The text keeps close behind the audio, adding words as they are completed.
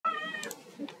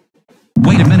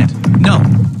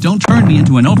Don't turn me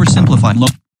into an oversimplified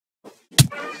logo.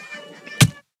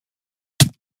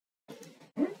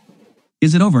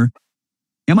 Is it over?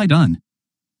 Am I done?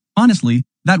 Honestly,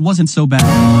 that wasn't so bad.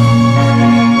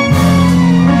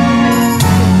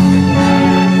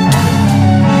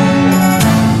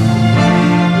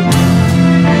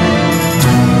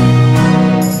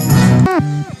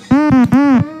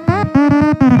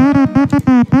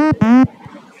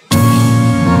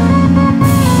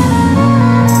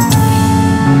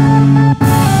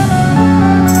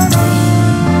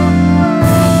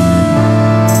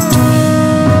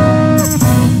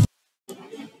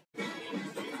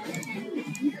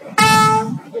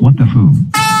 What the foo?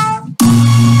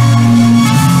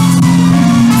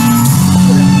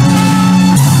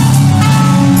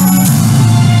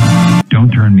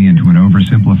 Don't turn me into an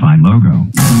oversimplified logo.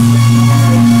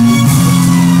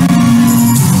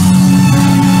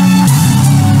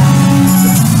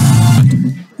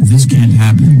 This can't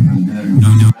happen.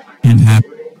 No, can't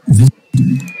happen. This.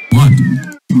 What?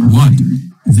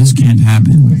 This can't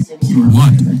happen.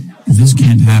 What? This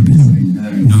can't happen.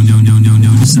 No.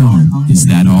 So, is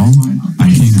that all? I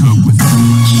can cope with it.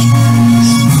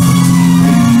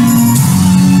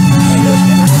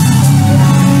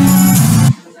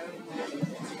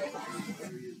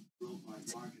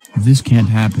 This can't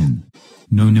happen.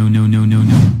 No.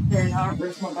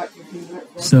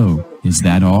 So, is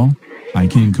that all? I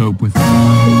can cope with it.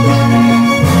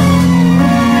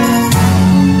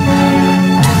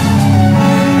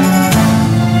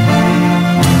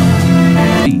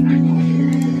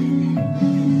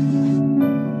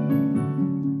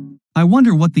 I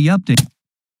wonder what the update.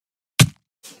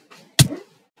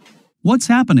 What's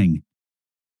happening?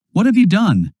 What have you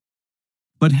done?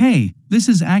 But hey, this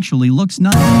is actually looks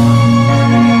nice.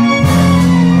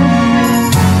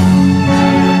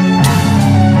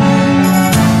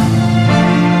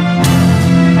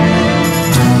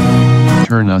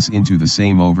 Turn us into the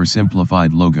same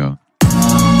oversimplified logo.